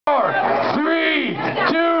3,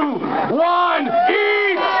 2, 1,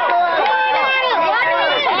 eat!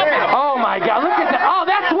 Oh my God, look at that. Oh,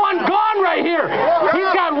 that's one gone right here.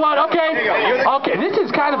 He's got one, okay. Okay, this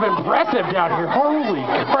is kind of impressive down here. Holy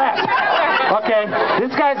crap. Okay,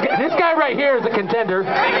 this guy right here is a contender.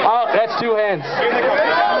 Oh, that's 2 hands.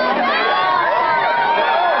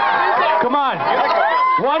 Come on.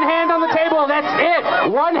 1 hand on the table, that's it.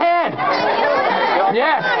 1 hand.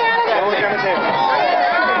 Yes.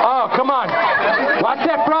 Oh, come on. Watch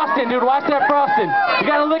that frosting, dude. Watch that frosting. You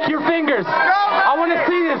gotta lick your fingers. I want to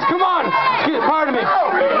see this. Come on. Pardon me.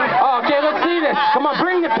 Oh, okay, let's see this. Come on,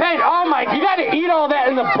 bring the paint. Oh my, you gotta eat all that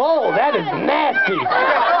in the bowl. That is nasty.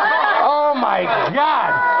 Oh my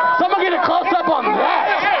God. Someone get a close up on that.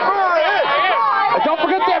 Don't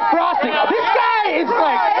forget that frosting. Oh, this guy is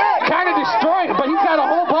like kind of destroying, but he's got a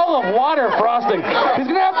whole bowl of water frosting. He's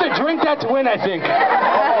gonna have to drink that to win, I think.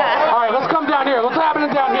 All right, let's come down here. What's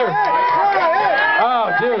happening down here?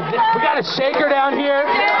 Oh, dude, we got a shaker down here.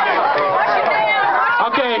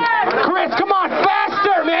 Okay, Chris, come on,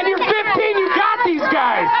 faster, man. You're 15. You got these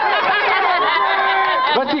guys.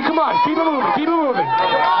 Let's see. Come on, keep it moving. Keep it moving.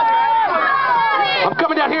 I'm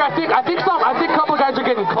coming down here. I think a couple guys are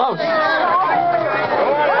getting close.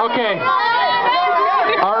 Okay.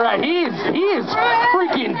 All right, he is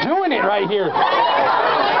freaking doing it right here.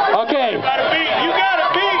 Okay. You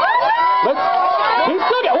gotta beat.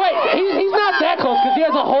 He's not that close because he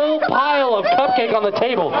has a whole pile of cupcake on the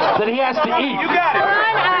table that he has to eat. You got it.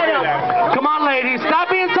 Come on, ladies, stop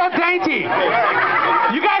being so dainty.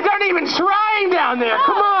 You guys aren't even trying down there.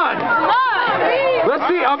 Come on. Let's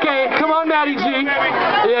see. Okay, come on, Maddie G.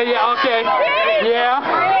 Yeah, okay. Yeah.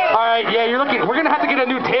 All right, yeah, we're going to have to get a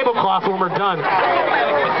new tablecloth when we're done.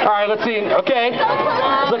 All right, let's see. Okay.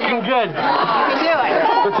 It's looking good.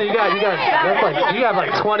 Let's see, you have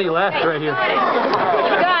like 20 left right here.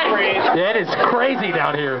 Yeah, it is crazy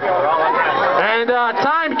down here. And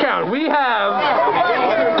time count. We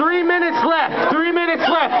have 3 minutes left. 3 minutes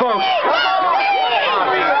left, folks.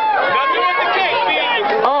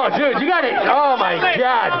 Oh, dude, you got it. Oh, my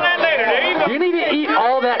God. You need to eat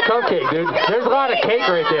all that cupcake, dude. There's a lot of cake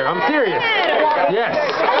right there. I'm serious. Yes.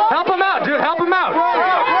 Help him out, dude. Help him out.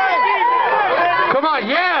 Come on,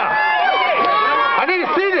 yeah. I need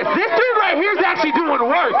to see this. This dude right here is actually doing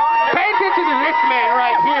work. Pay attention to this man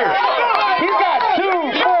right here. He's got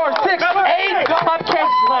 2, 4, 6, 8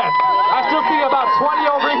 cupcakes left. I still see about 20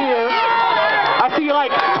 over here. I see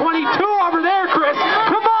like 22 over there, Chris.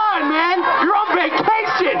 Come on, man. You're on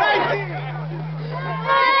vacation.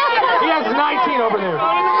 He has 19 over there.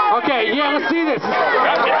 Okay, yeah, let's see this.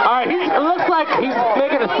 All right, it looks like he's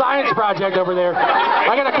making a science project over there.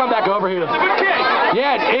 I gotta come back over here.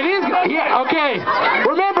 Yeah, it is. Yeah, okay.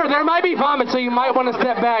 Remember, there might be vomit, so you might want to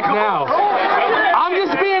step back now. I'm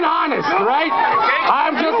just being honest, right?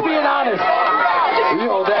 I'm just being honest. You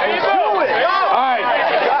hold that. All right,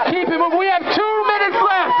 keep him. We have 2 minutes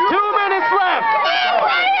left. 2 minutes left.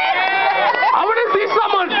 I want to see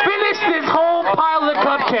someone finish this whole pile of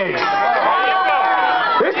cupcakes.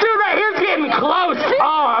 This dude right here is getting close.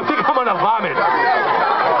 Oh, I think I'm gonna vomit.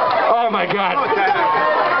 Oh my God.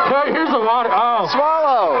 Here's the water. Oh.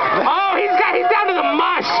 Swallow. Oh, he's down to the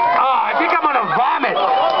mush. Oh, I think I'm gonna vomit.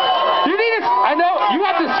 You need to. I know you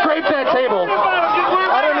have to scrape that table.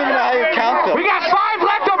 I don't even know how you count them. We got 5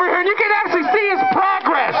 left over here, and you can actually see his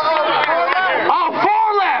progress. Oh,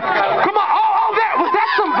 4 left. Come on. Oh, was that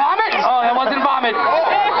some vomit? Oh, that wasn't vomit.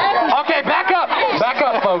 Okay, back up. Back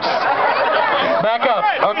up, folks. Back up.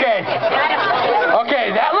 Okay.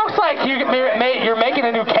 Okay, that looks like you're making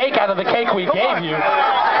a new cake out of the cake we gave you.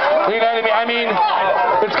 You know what I mean?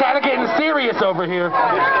 It's kind of getting serious over here.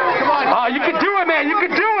 Come on. Oh, you can do it, man. You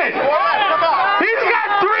can do it. He's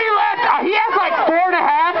got 3 left. He has like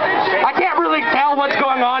 4.5. I can't really tell what's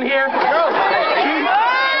going on here. Come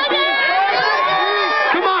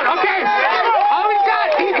on. Okay.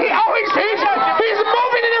 Oh, he's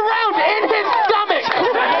moving it around in his stomach.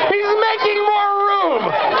 He's making more room.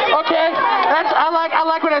 Okay. I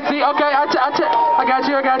like what I see. Okay. I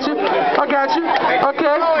got you. Okay.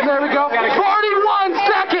 There we go.